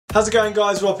How's it going,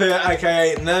 guys? Rob here,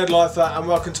 aka NerdLife-A, and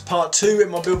welcome to part 2 in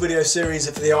my build video series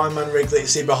for the Ironman rig that you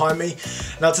see behind me.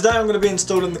 Now today I'm going to be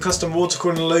installing the custom water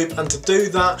cooling loop, and to do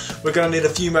that we're going to need a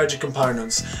few major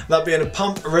components. That being a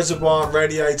pump, a reservoir,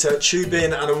 radiator,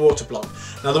 tubing and a water block.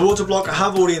 Now the water block I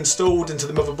have already installed into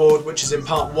the motherboard, which is in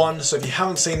part 1, so if you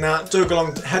haven't seen that, do go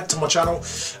along, head to my channel,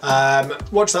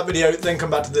 watch that video, then come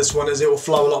back to this one as it will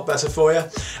flow a lot better for you.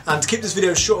 And to keep this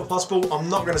video as short as possible, I'm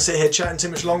not going to sit here chatting too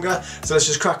much longer, so let's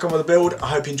just crack on with the build. I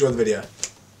hope you enjoy the video.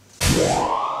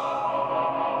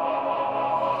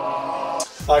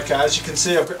 Okay, as you can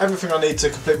see, I've got everything I need to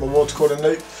complete my water cooling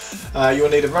loop. You'll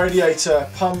need a radiator,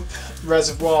 pump,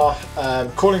 reservoir,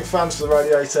 cooling fans for the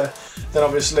radiator, then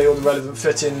obviously all the relevant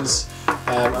fittings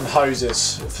and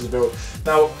hoses for the build.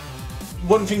 Now,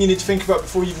 one thing you need to think about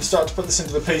before you even start to put this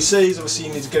into the PC is obviously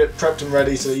you need to get it prepped and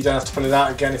ready so that you don't have to pull it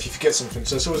out again if you forget something.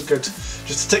 So it's always good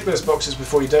just to tick those boxes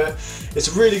before you do it.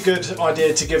 It's a really good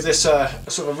idea to give this a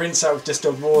sort of a rinse out with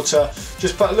distilled water.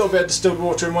 Just put a little bit of distilled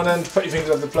water in one end, put your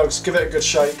fingers over the plugs, give it a good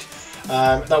shake.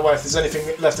 That way if there's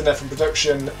anything left in there from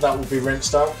production, that will be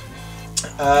rinsed out.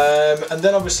 And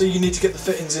then obviously you need to get the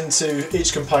fittings into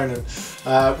each component,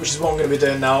 which is what I'm going to be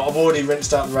doing now. I've already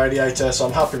rinsed out the radiator, so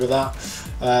I'm happy with that.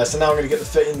 So now I'm going to get the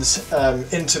fittings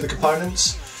into the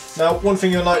components. Now one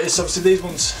thing you'll notice, obviously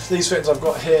these fittings I've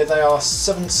got here, they are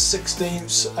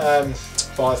 7/16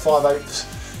 by 5/8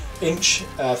 inch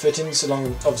fittings, along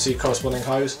with obviously corresponding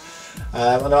hose.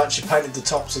 And I actually painted the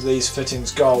tops of these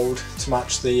fittings gold to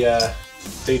match the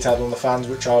detail on the fans,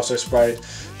 which I also sprayed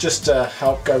just to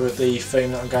help go with the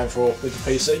theme that I'm going for with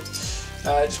the PC.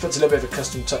 It just puts a little bit of a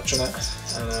custom touch on it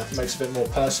and makes it a bit more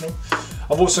personal.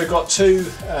 I've also got two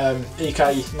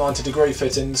EK 90°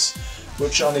 fittings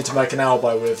which I need to make an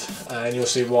elbow with, and you'll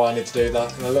see why I need to do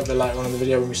that and a little bit later on in the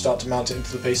video when we start to mount it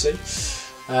into the PC.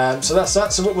 So that's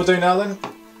that. So what we'll do now then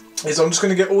is I'm just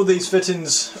going to get all these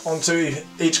fittings onto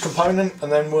each component,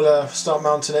 and then we'll start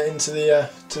mounting it into the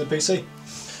to the PC.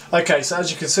 Okay, so as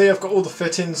you can see, I've got all the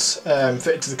fittings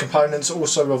fitted to the components.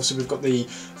 Also, obviously, we've got the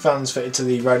fans fitted to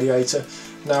the radiator.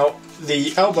 Now,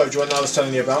 the elbow joint that I was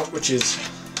telling you about, which is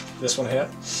this one here,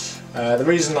 the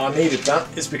reason I needed that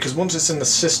is because once it's in the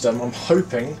system, I'm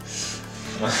hoping,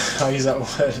 I use that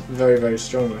word very, very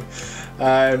strongly,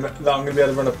 that I'm going to be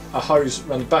able to run a hose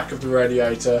around the back of the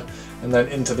radiator and then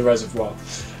into the reservoir.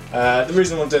 The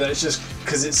reason I want to do that is just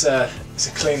because it's a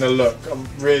cleaner look. I'm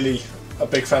really a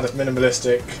big fan of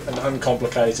minimalistic and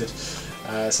uncomplicated,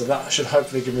 so that should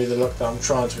hopefully give me the look that I'm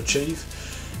trying to achieve.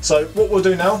 So what we'll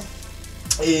do now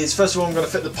is, first of all, I'm going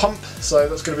to fit the pump, so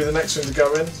that's going to be the next thing to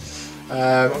go in.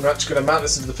 I'm actually going to mount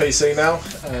this into the PC now,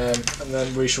 and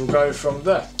then we shall go from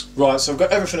there. Right, so I've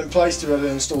got everything in place to be able to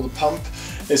install the pump.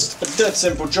 It's a dead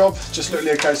simple job, just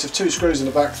literally a case of 2 screws in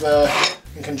the back there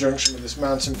in conjunction with this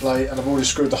mounting plate, and I've already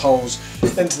screwed the holes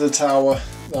into the tower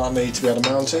that I need to be able to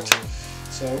mount it.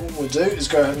 So what we'll do is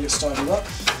go ahead and get started with that.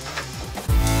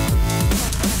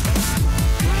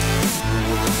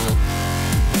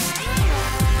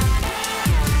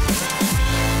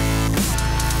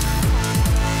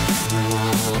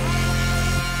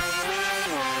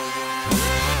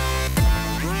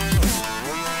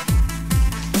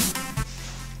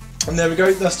 And there we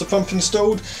go, that's the pump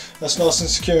installed. That's nice and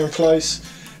secure in place.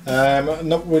 And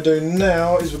what we're doing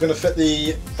now is we're going to fit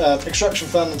the extraction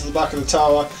fan into the back of the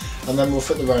tower, and then we'll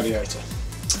fit the radiator.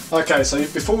 Okay, so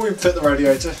before we fit the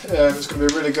radiator, it's going to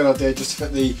be a really good idea just to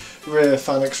fit the rear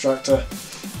fan extractor,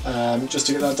 just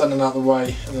to get that done and out of the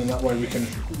way, and then that way we can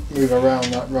move around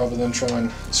that rather than try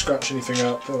and scratch anything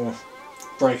up or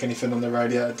break anything on the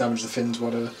radiator, damage the fins,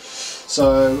 whatever.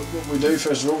 So what we do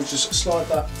first of all is just slide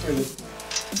that through the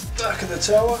back of the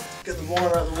tower, get the wire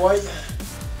out of the way.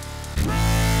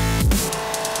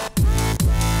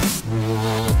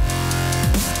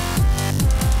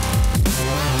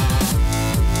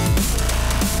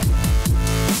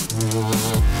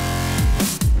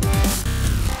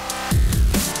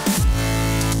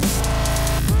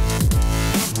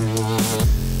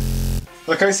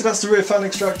 Okay, so that's the rear fan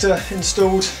extractor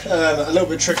installed. A little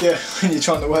bit trickier when you're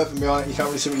trying to work from behind it, you can't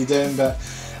really see what you're doing, but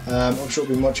I'm sure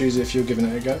it'll be much easier if you're giving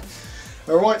it a go.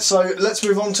 Alright, so let's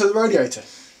move on to the radiator.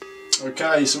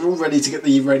 Okay, so we're all ready to get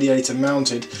the radiator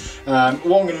mounted.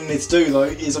 What I'm going to need to do though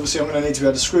is obviously I'm going to need to be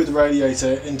able to screw the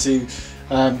radiator into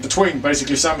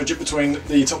basically sandwich it between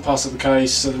the top parts of the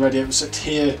case, so the radiator will sit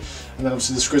here, and then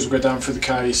obviously the screws will go down through the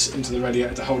case into the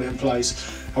radiator to hold it in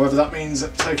place. However, that means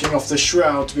taking off the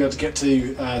shroud to be able to get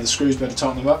to the screws, be able to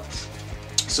tighten them up.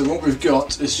 So what we've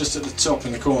got is just at the top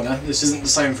in the corner. This isn't the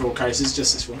same for all cases,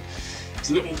 just this one. It's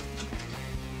a little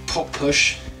pop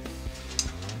push.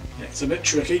 Yeah, it's a bit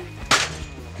tricky.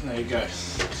 There you go.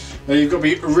 Now you've got to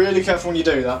be really careful when you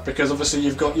do that, because obviously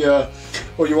you've got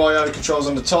all your I/O controls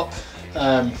on the top,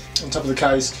 on top of the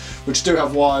case, which do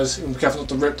have wires. You want to be careful not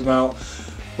to rip them out.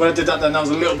 When I did that then, that was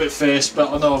a little bit fierce,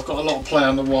 but I know I've got a lot of play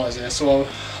on the wires here, so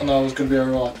I know I was going to be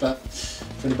alright. But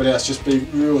for anybody else, just be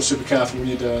real super careful when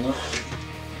you're doing that.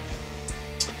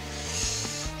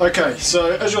 Okay,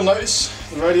 so as you'll notice,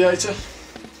 the radiator,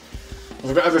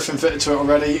 I've got everything fitted to it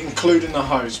already, including the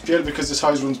hose, purely because this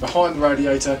hose runs behind the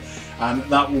radiator, and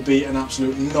that will be an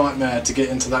absolute nightmare to get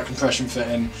into that compression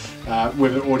fitting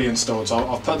with it already installed. So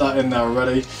I've put that in there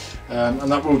already,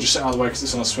 and that will just sit out of the way because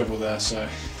it's on a swivel there, so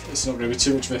it's not going to be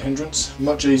too much of a hindrance.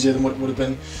 Much easier than what it would have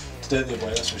been to do it the other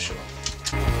way, that's for sure.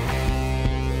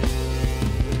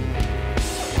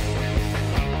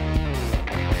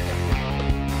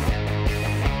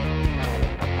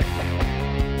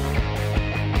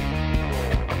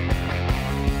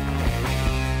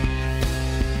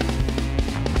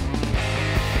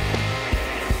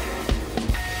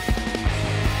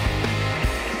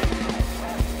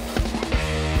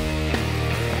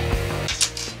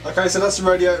 Okay, so that's the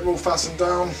radiator all fastened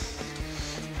down.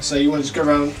 So you want to just go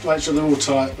around, make sure they're all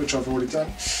tight, which I've already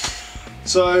done.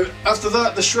 So after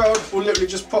that, the shroud will literally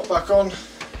just pop back on.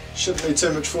 Shouldn't need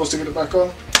too much force to get it back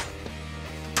on.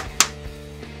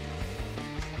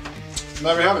 And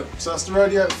there we have it. So that's the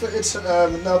radiator fitted.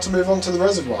 Now to move on to the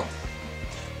reservoir.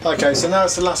 Okay, so now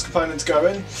it's the last component to go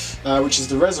in, which is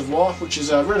the reservoir, which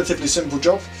is a relatively simple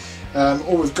job.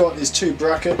 All we've got is two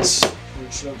brackets,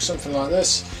 which look something like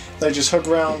this. They just hug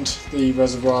around the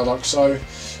reservoir like so.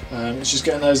 It's just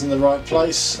getting those in the right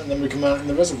place, and then we can mount it in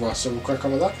the reservoir, so we'll crack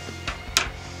on with that.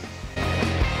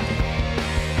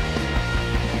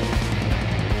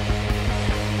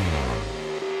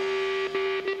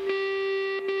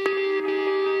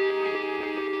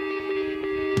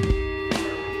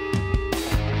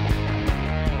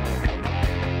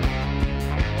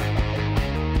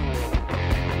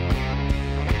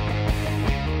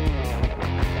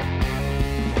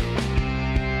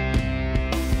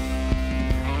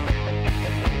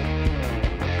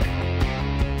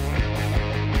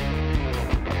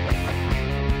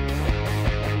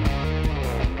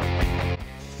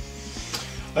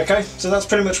 Okay, so that's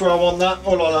pretty much where I want that.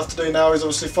 All I'll have to do now is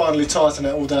obviously finally tighten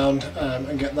it all down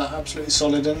and get that absolutely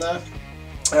solid in there.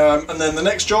 And then the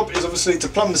next job is obviously to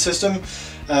plumb the system.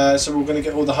 So we're going to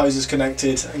get all the hoses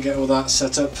connected and get all that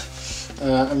set up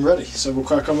and ready. So we'll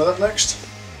crack on with that next.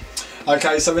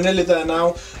 Okay, so we're nearly there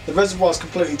now. The reservoir's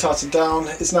completely tightened down.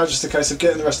 It's now just a case of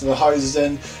getting the rest of the hoses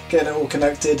in, getting it all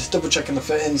connected, double checking the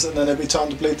fittings, and then it'll be time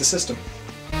to bleed the system.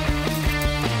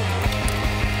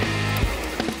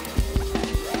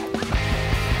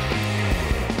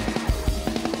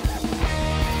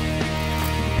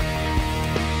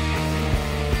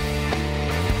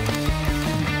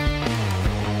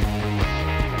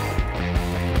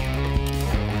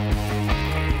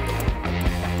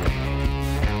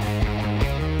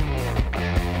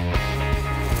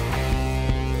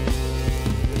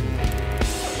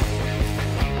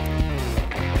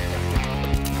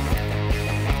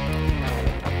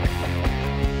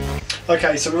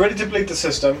 Okay, so we're ready to bleed the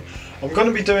system. I'm going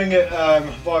to be doing it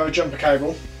via a jumper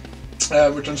cable,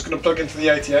 which I'm just going to plug into the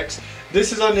ATX.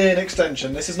 This is only an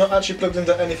extension. This is not actually plugged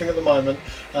into anything at the moment.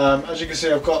 As you can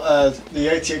see, I've got the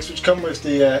ATX, which come with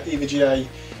the EVGA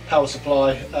power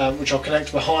supply, which I'll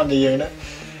connect behind the unit.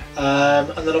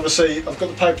 And then obviously I've got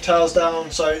the paper towels down,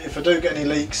 so if I do get any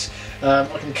leaks,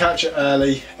 I can catch it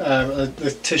early.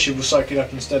 The tissue will soak it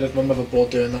up instead of my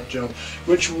motherboard doing that job,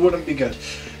 which wouldn't be good.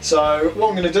 So what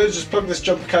I'm going to do is just plug this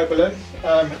jumper cable in.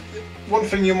 One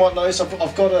thing you might notice,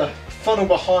 I've got a funnel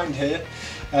behind here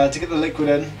to get the liquid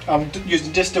in. I'm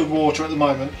using distilled water at the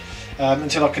moment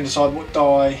until I can decide what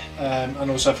dye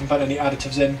and also if I'm putting any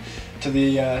additives in to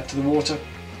the water.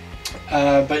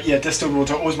 But yeah, distilled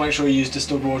water, always make sure you use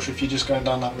distilled water if you're just going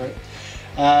down that route.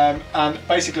 And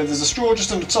basically there's a straw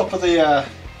just on the top of the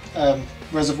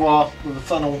reservoir with a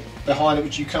funnel behind it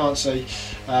which you can't see,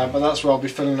 but that's where I'll be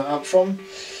filling it up from.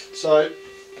 So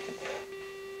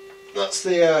that's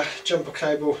the jumper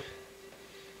cable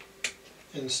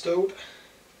installed.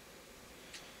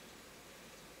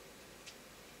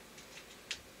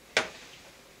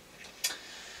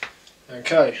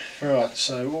 Okay, right,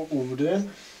 so what we'll do,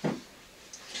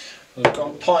 I've got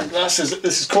a pint glass.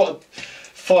 This is quite a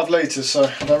 5 litres, so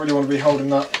I don't really want to be holding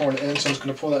that, pouring it in, so I'm just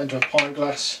going to pour that into a pint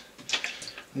glass.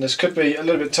 And this could be a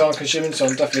little bit time consuming, so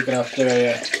I'm definitely going to have to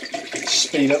do a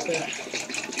speed up there.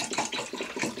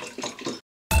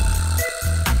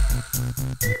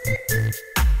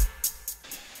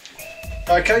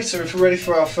 Okay, so we're ready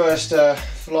for our first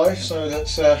flow, so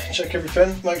let's check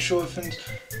everything, make sure everything's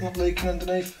not leaking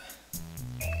underneath.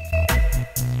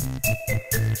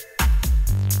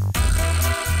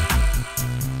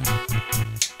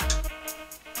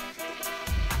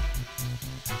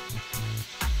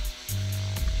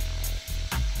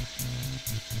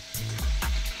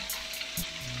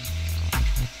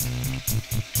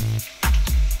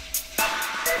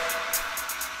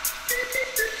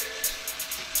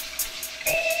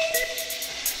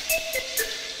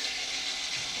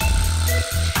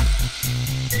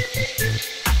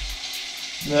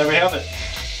 There we have it.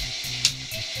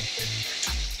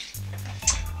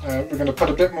 We're going to put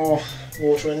a bit more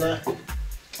water in there.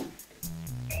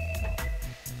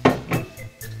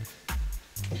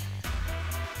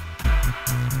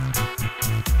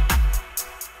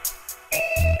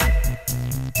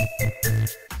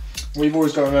 We've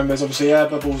always got to remember is obviously air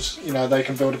bubbles, you know, they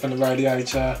can build up in the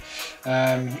radiator,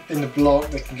 in the block,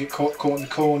 they can get caught in the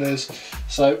corners.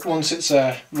 So once it's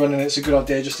running, it's a good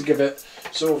idea just to give it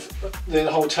sort of the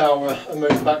whole tower a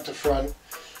move back to front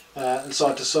and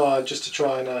side to side, just to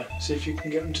try and see if you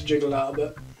can get them to jiggle out a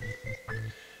bit.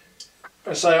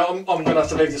 I say I'm going to have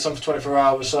to leave this on for 24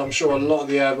 hours, so I'm sure a lot of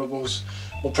the air bubbles,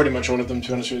 well pretty much all of them to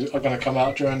be honest with you, are going to come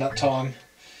out during that time.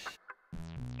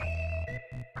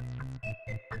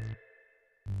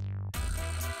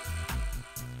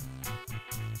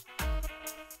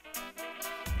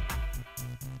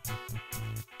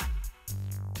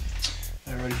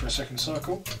 Ready for a second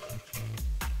cycle.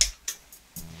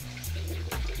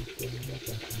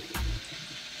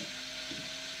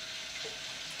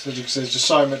 So as you can see, there's just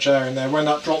so much air in there. When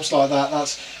that drops like that,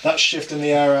 that's shifting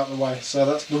the air out of the way. So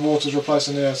that's the water's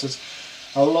replacing the air. So there's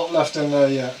a lot left in there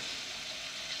yet.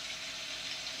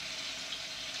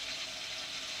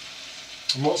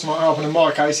 And what's not helping in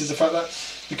my case is the fact that,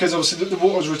 because obviously the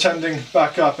water's retending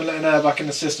back up and letting air back in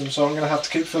the system, so I'm going to have to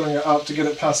keep filling it up to get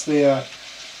it past the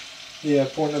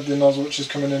point of the nozzle which is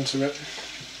coming into it.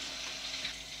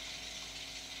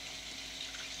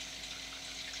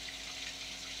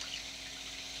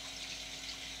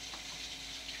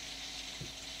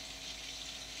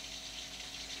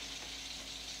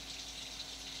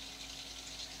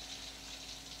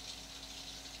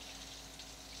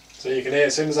 So you can hear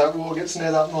as soon as that water gets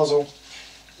near that nozzle,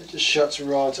 it just shuts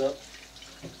right up.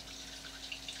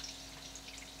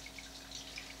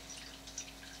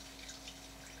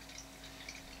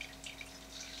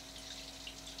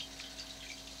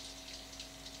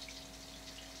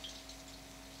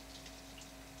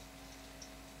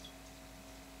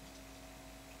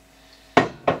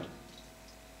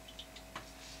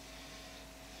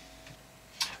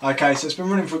 Okay, so it's been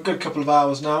running for a good couple of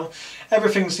hours now.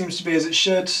 Everything seems to be as it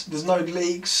should. There's no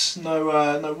leaks, no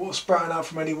water sprouting out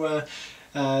from anywhere.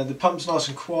 The pump's nice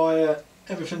and quiet.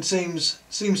 Everything seems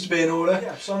to be in order.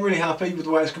 Yeah, so I'm really happy with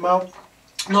the way it's come out.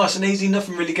 Nice and easy.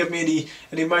 Nothing really gave me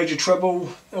any major trouble.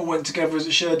 It all went together as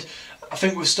it should. I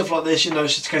think with stuff like this, you know,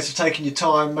 it's just a case of taking your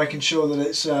time, making sure that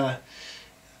it's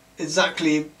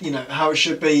exactly, you know, how it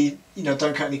should be. You know,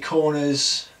 don't cut any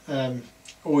corners.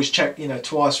 Always check, you know,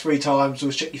 twice, 3 times.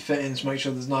 Always check your fittings, make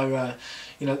sure there's no,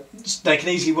 you know, they can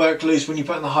easily work loose when you're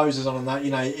putting the hoses on and that. You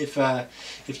know, if that,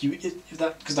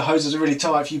 because the hoses are really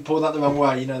tight, if you pull that the wrong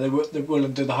way, you know, they will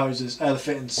undo the hoses, the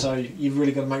fittings. So you've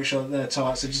really got to make sure that they're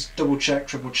tight. So just double check,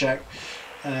 triple check,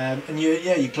 and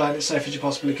you plan it safe as you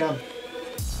possibly can.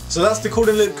 So that's the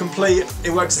cooling loop complete.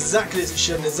 It works exactly as it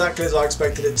should and exactly as I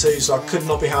expected it to, so I could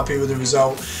not be happy with the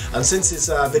result. And since this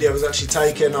video was actually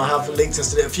taken, I have leak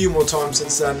tested it a few more times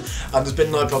since then, and there's been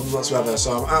no problems whatsoever.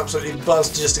 So I'm absolutely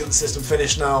buzzed just to get the system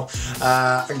finished now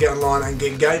and get online and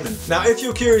get gaming. Now, if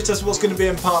you're curious as to what's going to be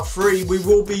in part 3, we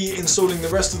will be installing the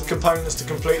rest of the components to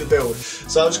complete the build.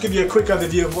 So I'll just give you a quick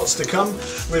overview of what's to come.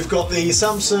 We've got the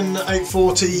Samsung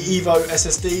 840 Evo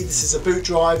SSD. This is a boot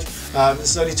drive.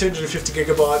 It's only 250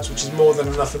 gigabytes, which is more than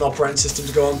enough for an operating system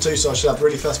to go on to, so I should have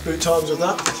really fast boot times with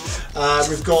that.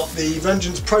 We've got the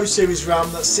Vengeance Pro Series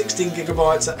RAM, that's 16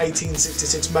 gigabytes at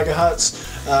 1866 megahertz.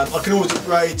 I can always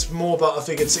upgrade more, but I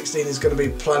figured 16 is going to be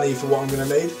plenty for what I'm going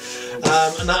to need.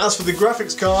 And now as for the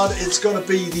graphics card, it's going to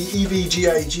be the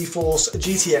EVGA GeForce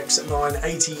GTX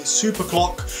 980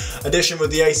 Superclock edition with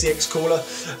the ACX cooler.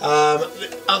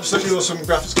 Absolutely awesome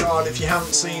graphics card. If you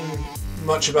haven't seen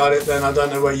much about it, then I don't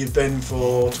know where you've been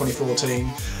for 2014,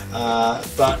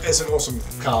 but it's an awesome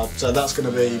card, so that's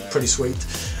going to be pretty sweet.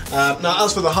 Now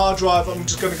as for the hard drive, I'm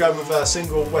just going to go with a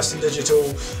single Western Digital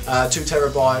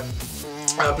 2TB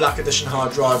Black Edition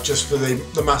hard drive just for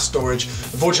the mass storage.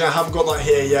 Unfortunately I haven't got that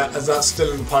here yet, as that's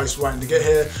still in the post waiting to get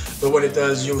here, but when it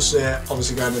does you'll see it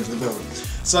obviously going into the build.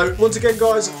 So once again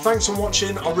guys, thanks for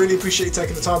watching. I really appreciate you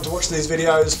taking the time to watch these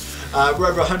videos. We're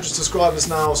over 100 subscribers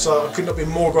now, so I could not be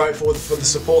more grateful for the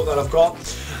support that I've got.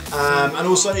 And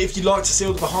also, if you'd like to see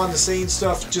all the behind the scenes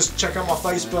stuff, just check out my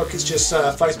Facebook. It's just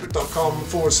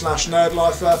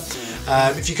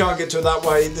facebook.com/NerdLife-A. If you can't get to it that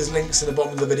way, there's links in the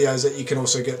bottom of the videos that you can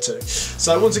also get to.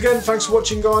 So once again, thanks for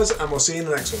watching guys, and we'll see you in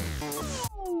the next one.